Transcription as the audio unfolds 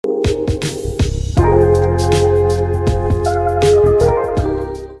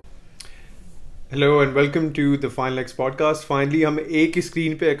Hello and welcome to the final x podcast. Finally हम एक ही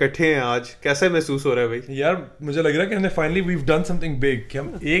screen पे इकट्ठे हैं आज। कैसा महसूस हो रहा है भाई? यार मुझे लग रहा है कि हमने finally we've done something big कि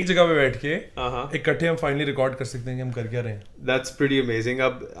हम एक जगह पे बैठ के इकट्ठे हम फाइनली रिकॉर्ड कर सकते हैं कि हम कर क्या रहे हैं। That's pretty amazing.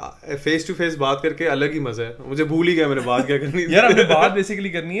 अब फेस टू फेस बात करके अलग ही मजा है। मुझे भूल ही गया मैंने बात क्या करनी थी। यार हमने बात बेसिकली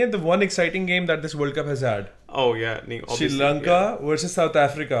करनी है the one exciting game that this world cup has had. ओह या नहीं, श्रीलंका वर्सेस साउथ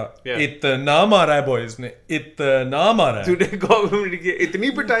अफ्रीका। इतना मारा है बॉयज ने, इतना मारा है। टुडे कमेंट की इतनी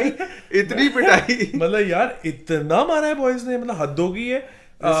पिटाई, इतनी पिटाई। मतलब यार इतना मारा है बॉयज ने, मतलब हद हो गई है।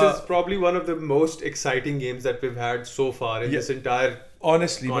 This is probably one of the most exciting games that we've had so far in this entire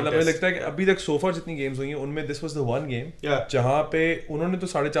honestly मतलब मुझे लगता है कि अभी तक सोफा जितनी गेम्स हुई हैं उनमें this was the one game जहां पे उन्होंने तो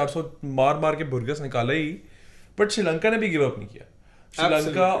 450 मार के बुर्गस निकाला ही, बट श्रीलंका ने भी गिव अप नहीं किया।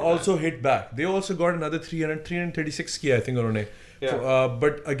 Sri Lanka also hit back. They also got another 336 किया I think उन्होंने।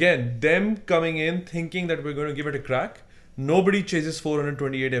 But again, them coming in thinking that we're going to give it a crack. Nobody chases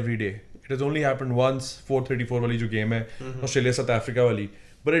 428 every day. It has only happened once, 434 वाली जो game है Australia south Africa वाली।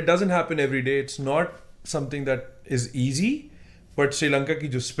 But it doesn't happen every day. It's not something that is easy. But Sri Lanka की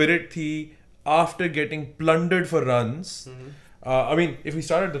जो spirit थी after getting plundered for runs, I mean, if we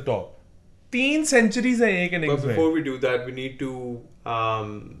start at the top, 3 centuries हैं एक innings में। But before we do that, we need to,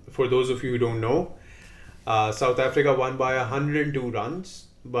 for those of you who don't know, South Africa won by 102 runs.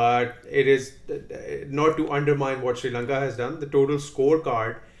 But it is not to undermine what Sri Lanka has done. The total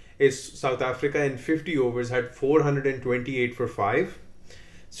scorecard is South Africa in 50 overs had 428 for 5.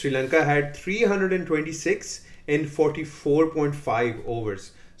 Sri Lanka had 326 in 44.5 overs.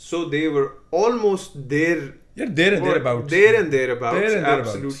 So they were almost there. Yeah, there and thereabouts. There and thereabouts. There and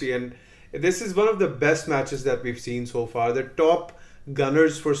thereabouts. Absolutely. And this is one of the best matches that we've seen so far. The top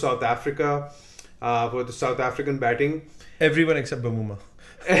gunners for South Africa, for the South African batting. Everyone except Bamuma.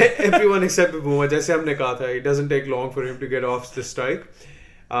 Everyone except Bamuma. जैसे हमने कहा था, it doesn't take long for him to get off the strike.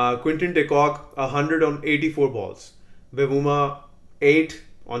 Quinton de Kock 100 on 84 balls. Bamuma 8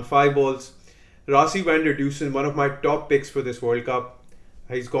 on 5 balls. Rassie van der Dusen, one of my top picks for this World Cup.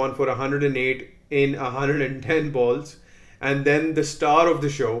 He's gone for 108 in 110 balls. And then the star of the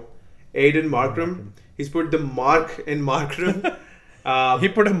show, Aiden Markram. He's put the mark in Markram.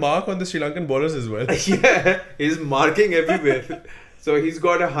 He put a mark on the Sri Lankan bowlers as well. Yeah, he's marking everywhere. So he's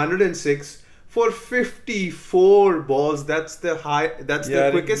got 106 for 54 balls. That's the high. That's the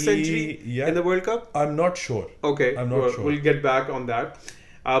quickest century in the World Cup. I'm not sure. Okay, I'm not sure. We'll get back on that.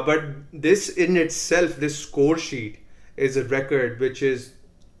 But this in itself, this score sheet is a record, which is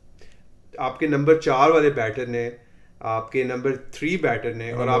आपके number 4 वाले batter ने, आपके number 3 batter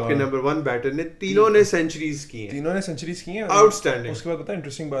ने और आपके number 1 batter ने तीनों ने सेंचुरीज की हैं। तीनों ने सेंचुरीज की हैं। आउटस्टैंडिंग। उसके बाद पता है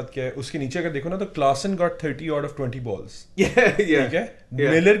इंटरेस्टिंग बात क्या है? उसके नीचे अगर देखो ना तो Klaasen got 30 out of 20 balls. ठीक है।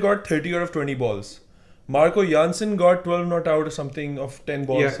 Miller got 30 out of 20 balls. Marco Jansen got 12 not out or something of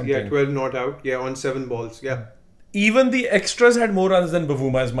 10 balls. Yeah, 12 not out. Yeah, on 7 balls. Yeah. Even the extras had more runs than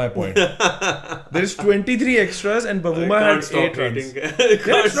Bavuma is my point. There is 23 extras and Bavuma had 8 runs. Yeah,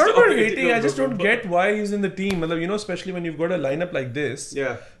 it's not about hating. I just don't get why he's in the team. You know, especially when you've got a lineup like this.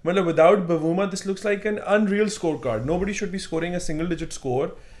 Yeah. Without Bavuma, this looks like an unreal scorecard. Nobody should be scoring a single digit score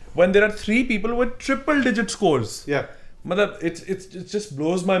when there are 3 people with triple digit scores. Yeah. It just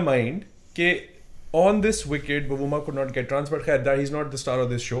blows my mind that on this wicket, Bavuma could not get runs. But he's not the star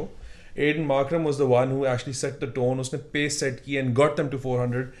of this show. Aiden Markram was the one who actually set the tone. उसने pace set की and got them to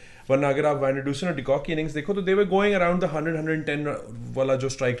 400. वरना अगर आप Van der Dusen और de Kock की innings देखो तो they were going around the 100-110 वाला जो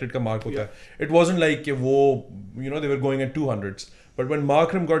strike rate का mark होता है. It wasn't like कि वो they were going at 200s. But when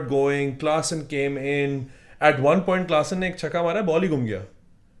Markram got going, Klaasen came in. At one point Klaasen ने एक छक्का मारा, ball ही घूम गया.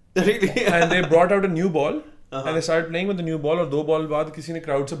 And they brought out a new ball and they started playing with the new ball और 2 ball बाद किसी ने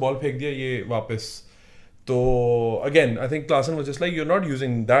crowd से ball फेंक दिया ये वापस. So again, I think Klaasen was just like, you're not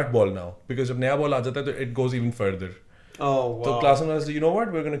using that ball now because जब नया ball आ जाता है तो it goes even further. Oh wow. So Klaasen was like, you know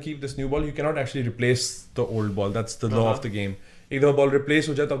what, we're going to keep this new ball. You cannot actually replace the old ball. That's the law of the game. एक दफा ball replace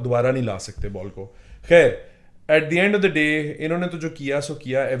हो जाए तो आप दोबारा नहीं ला सकते ball को. खैर, at the end of the day, इन्होंने तो जो किया सो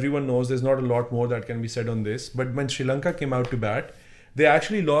किया. Everyone knows there's not a lot more that can be said on this. But when Sri Lanka came out to bat, they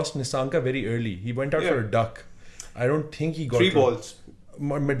actually lost Nisanka very early. He went out for a duck. I don't think he got 3 balls.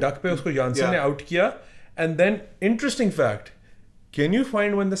 Duck पे उसको Jansen ने out किया. And then, interesting fact, can you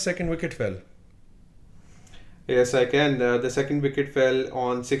find when the second wicket fell? Yes, I can. The second wicket fell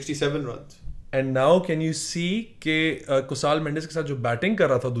on 67 runs. And now, can you see कि कुसाल मेंडिस के साथ जो batting कर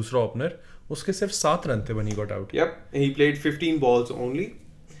रहा था दूसरा ओपनर, उसके सिर्फ 7 रन थे when he got out. Yep, he played 15 balls only.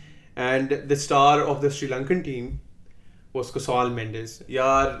 And the star of the Sri Lankan team was Kusal Mendes.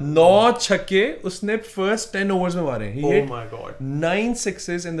 यार 9 छक्के उसने first 10 overs में मारे. Oh my god. 9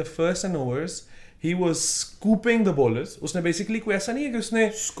 sixes in the first 10 overs. he was scooping the bowlers. उसने basically कोई ऐसा नहीं है कि उसने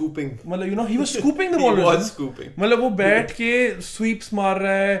scooping, मतलब he was scooping the he bowlers. was scooping. मतलब वो बैठ के sweeps मार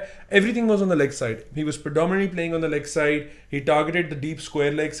रहा है. Everything was on the leg side. He was predominantly playing on the leg side. He targeted the deep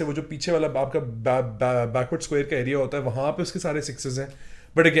square leg से वो जो पीछे वाला आपका backward square का area होता है वहाँ पे उसके सारे sixes हैं.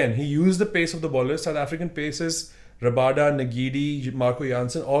 But again, he used the pace of the bowlers. South African paces, Rabada, Nagidi, Marco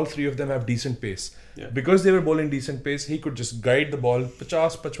Jansen, all three of them have decent pace. Yeah. Because they were bowling decent pace, he could just guide the ball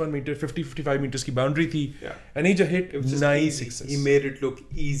 50-55 meter, 50-55 meters की boundary थी. Yeah. And he just hit nice sixes. He made it look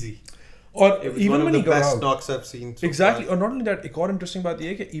easy. Or it was even one when of he the got best out. knocks I've seen. So Exactly. far. Or not only that, एक और interesting बात ये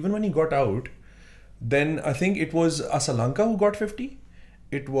है कि even when he got out, then I think it was Lanka who got 50.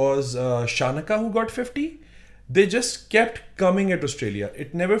 It was Shanaka who got 50. They just kept coming at Australia.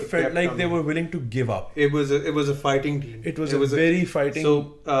 It never felt like they were willing to give up. It was a fighting team. It was very fighting. So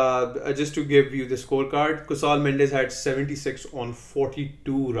just to give you the scorecard, Kusal Mendes had 76 on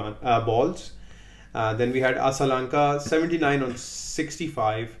 42 balls. Then we had Asalanka 79 on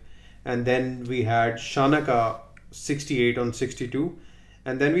 65, and then we had Shanaka 68 on 62.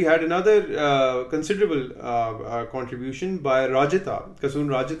 And then we had another considerable contribution by Kasun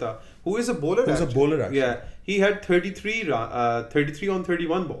Rajita, who is a bowler. Who's a bowler actually. Yeah, he had 33 on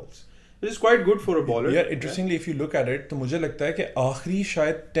 31 balls, which is quite good for a bowler. Yeah, interestingly, if you look at it, तो मुझे लगता है कि आखिरी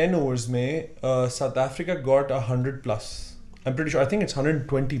शायद 10 overs में South Africa got 100 plus. I'm pretty sure. I think it's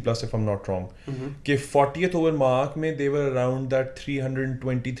 120 plus if I'm not wrong. कि 40th over mark में they were around that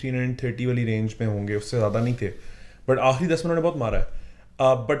 320, 330 वाली range में होंगे, उससे ज़्यादा नहीं थे. But आखिरी 10 मिनट ने बहुत मारा है.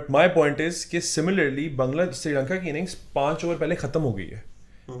 But my point is कि similarly श्रीलंका की innings 5 over पहले खत्म हो गई है.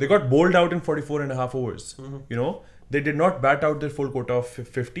 They got bowled out in 44 and a half overs. You know, they did not bat out their full quota of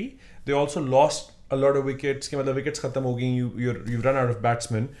 50. They also lost a lot of wickets. कि मतलब wickets खत्म हो गई. You've run out of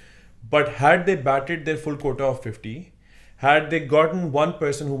batsmen. But had they batted their full quota of 50, had they gotten one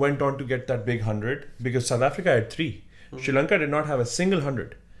person who went on to get that big 100, because South Africa had 3, Sri Lanka did not have a single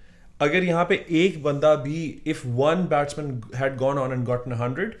 100. अगर यहाँ पे एक बंदा भी, if one batsman had gone on and gotten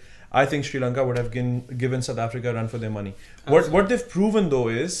 100, I think Sri Lanka would have given South Africa a run for their money. What they've proven though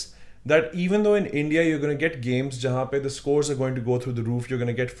is that even though in India you're going to get games jahan pe the scores are going to go through the roof, you're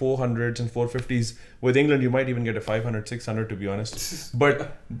going to get 400s and 450s. With England you might even get a 500, 600 to be honest.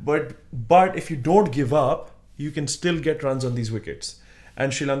 But if you don't give up, you can still get runs on these wickets.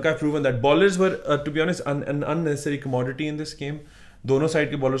 And Sri Lanka have proven that bowlers were, to be honest, an unnecessary commodity in this game. दोनों side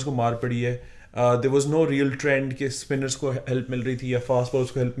के bowlers को मार पड़ी है. There was no real trend कि spinners को help मिल रही थी या fast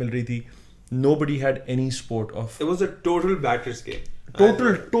bowlers को help मिल रही थी. Nobody had any sport of. It was a total batter's game.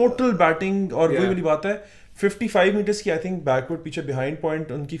 Total batting. और वही वाली बात है, 55 meters की I think backward पीछे behind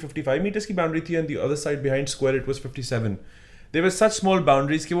point उनकी 55 meters की boundary थी, and the other side behind square it was 57. There were such small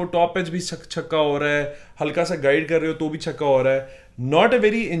boundaries कि वो top edge भी छक्का हो रहा है, हल्का सा guide कर रहे हो तो भी छक्का हो रहा है. Not a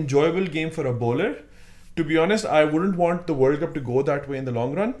very enjoyable game for a bowler. To be honest, I wouldn't want the World Cup to go that way in the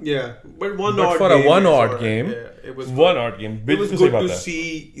long run. Yeah, but for a one-odd game, it was one-odd game. It was good to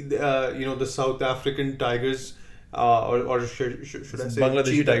see, the South African Tigers, or should I say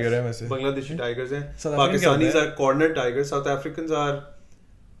Bangladeshi Tiger hai वैसे. Bangladeshi Tigers हैं. South African Pakistanis are corner tigers. South Africans are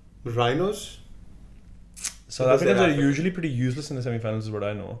rhinos. South Africans are usually pretty useless in the semi-finals, is what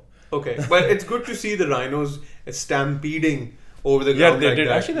I know. Okay, but it's good to see the rhinos stampeding over the ground. Yeah, they like did.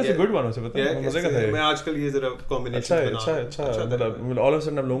 that. Actually, that's a good one. वैसे पता है, मजे का था ये. मैं आजकल ये जरा combination अच्छा मतलब all of a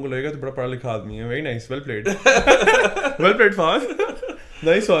sudden आप लोगों को लगेगा तो बड़ा पढ़ा लिखा आदमी है. Very nice, well played. Well played, Fahad.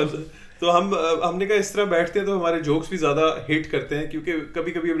 Nice one. तो हमने कहा इस तरह बैठते हैं तो हमारे जोक्स भी ज़्यादा हिट करते हैं, क्योंकि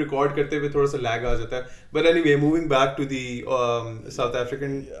कभी कभी हम रिकॉर्ड करते हुए थोड़ा सा लैग आ जाता है. But anyway, moving back to the South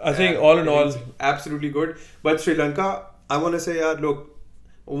African, I think all in all, absolutely good. But Sri Lanka, I want to say यार लोग,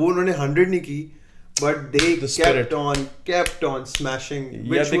 वो उन्होंने 100 नहीं की, but they kept on smashing.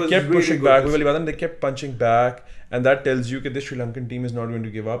 Yeah, they kept pushing back. They kept punching back, and that tells you that this Sri Lankan team is not going to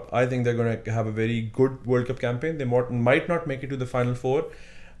give up. I think they're going to have a very good World Cup campaign. They might not make it to the Final Four,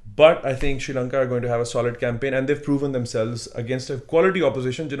 but I think Sri Lanka are going to have a solid campaign, and they've proven themselves against a quality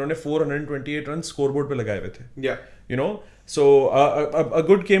opposition जिन्होंने 428 runs scoreboard पे लगाए हुए थे. Yeah. You know, so a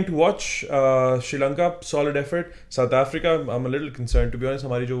good game to watch. Sri Lanka, solid effort. South Africa, I'm a little concerned, to be honest.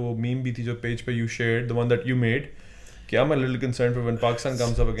 हमारी जो meme भी थी जो page पे you shared, the one that you made, कि I'm a little concerned for when Pakistan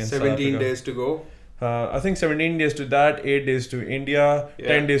comes up against 17 days to go. I think 17 days to that, 8 days to India,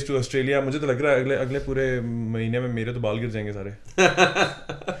 10 days to Australia. मुझे तो लग रहा है अगले पूरे महीने में मेरे तो बाल गिर जाएंगे सारे.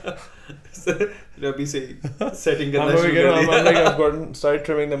 अभी से सेटिंग करना शुरू कर दिया. I've gotten started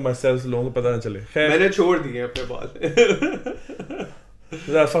trimming them myself, लोगों को पता ना चले. मैंने छोड़ दिए अपने बाल.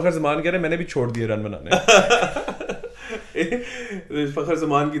 फखर जमान कह रहे मैंने भी छोड़ दिए रन बनाने. फखर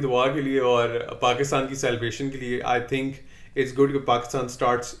जमान की दुआ के लिए और पाकिस्तान की सेलिब्रेशन के लिए, आई थिंक इट्स गुड कि Pakistan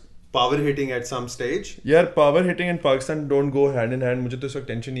starts power hitting at some stage. यार power hitting and Pakistan don't go hand in hand. मुझे तो इस वक्त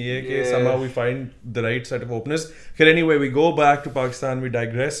टेंशन ये है कि somehow we find the right set of openers. Okay, anyway, we go back to Pakistan. We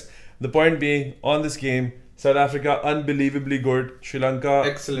digress. The point being, on this game, South Africa unbelievably good. Sri Lanka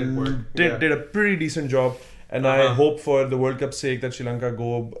Excellent work. did a pretty decent job. And I hope for the World Cup's sake that Sri Lanka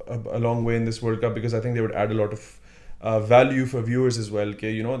go a long way in this World Cup, because I think they would add a lot of value for viewers as well.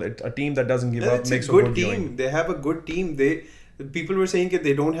 Okay, you know, that a team that doesn't give up makes a good team. Viewing. They have a good team. People were saying that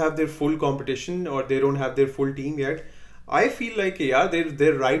they don't have their full competition or they don't have their full team yet. I feel like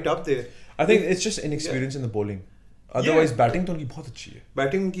they're right up there. I think it's just inexperience in the bowling. Otherwise, batting तो उनकी बहुत अच्छी है.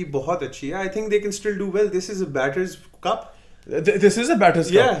 Batting उनकी बहुत अच्छी है. I think they can still do well. This is a batter's cup. This is a batter's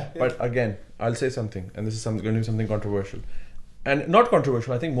cup. But again, I'll say something, and this is going to be something controversial, and not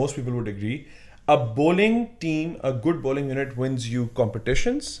controversial. I think most people would agree. A bowling team, a good bowling unit wins you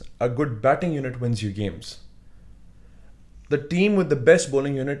competitions. A good batting unit wins you games. The team with the best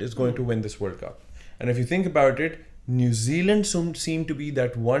bowling unit is going to win this World Cup. And if you think about it, New Zealand seem to be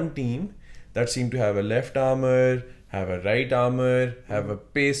that one team that seem to have a left armour, have a right armour, have a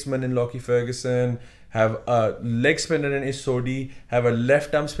paceman in Lockie Ferguson, have a leg spinner in Isodi, have a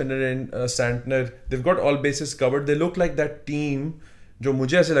left arm spinner in Santner. They've got all bases covered. They look like that team. जो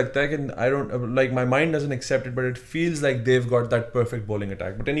मुझे ऐसे लगता है कि I don't like, my mind doesn't accept it, but it feels like they've got that perfect bowling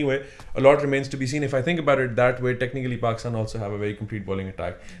attack. But anyway, a lot remains to be seen. If I think about it that way, technically Pakistan also have a very complete bowling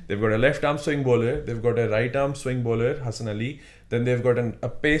attack. They've got a left arm swing bowler, they've got a right arm swing bowler, Hassan Ali, then they've got a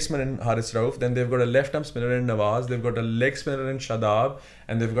paceman in Haris Rauf, then they've got a left arm spinner in Nawaz, they've got a leg spinner in Shadab,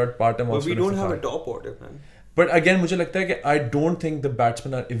 and they've got Partam also. But we don't have a top order, man. But again, मुझे लगता है कि I don't think the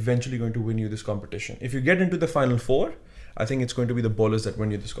batsmen are eventually going to win you this competition. If you get into the final four, I think it's going to be the bowlers that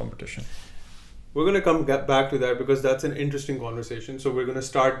win you this competition. We're going to come back to that because that's an interesting conversation. So we're going to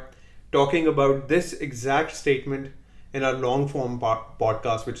start talking about this exact statement in our long form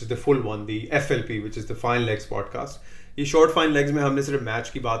podcast, which is the full one, the FLP, which is the Fine Legs podcast. ये short fine legs में हमने सिर्फ match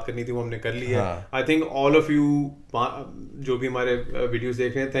की बात करनी थी, वो हमने कर ली है. I think all of you जो भी हमारे videos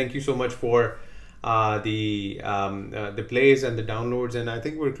देख रहे हैं, thank you so much for the plays and the downloads, and I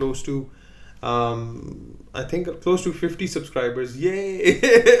think we're close to close to 50 subscribers. Yay!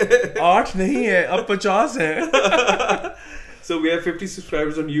 8 नहीं है, अब 50 है. So we have 50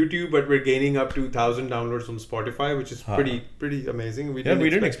 subscribers on YouTube, but we're gaining up to 1,000 downloads on Spotify, which is pretty amazing. We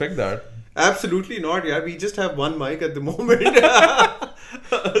didn't expect that. Absolutely not. Yeah, we just have one mic at the moment.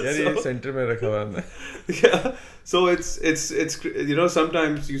 ये center में रखा हुआ है. Yeah. So it's you know,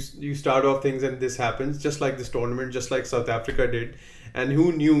 sometimes you start off things and this happens, just like this tournament, just like South Africa did. And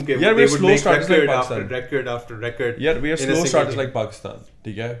who knew they would make record after record. Yeah, we are slow starters like Pakistan.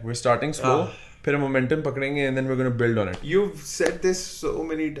 Okay? We're starting slow. फिर momentum पकड़ेंगे and then we're going to build on it. You've said this so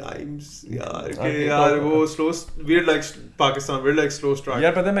many times. यार वो slow, we're like Pakistan, we're like slow starters.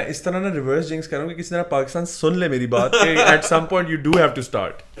 यार पता है मैं इस तरह ना reverse jinx कर रहा हूँ कि किसी तरह पाकिस्तान सुन ले मेरी बात कि at some point you do have to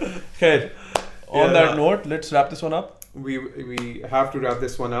start. खैर, on that note, let's wrap this one up. We have to wrap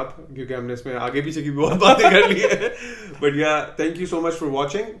this one up क्योंकि हमने इसमें आगे पीछे की बहुत बातें कर ली है. But yeah, thank you so much for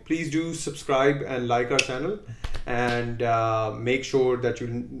watching. Please do subscribe and like our channel, and make sure that you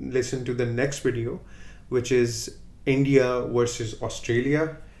listen to the next video, which is India versus Australia.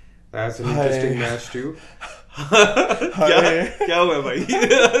 That's an interesting match too. क्या हुआ भाई?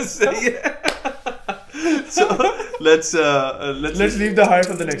 सही है. So let's leave the hype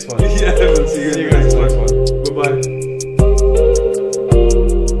for the next one. Yeah, we'll see you in the next one. Bye bye.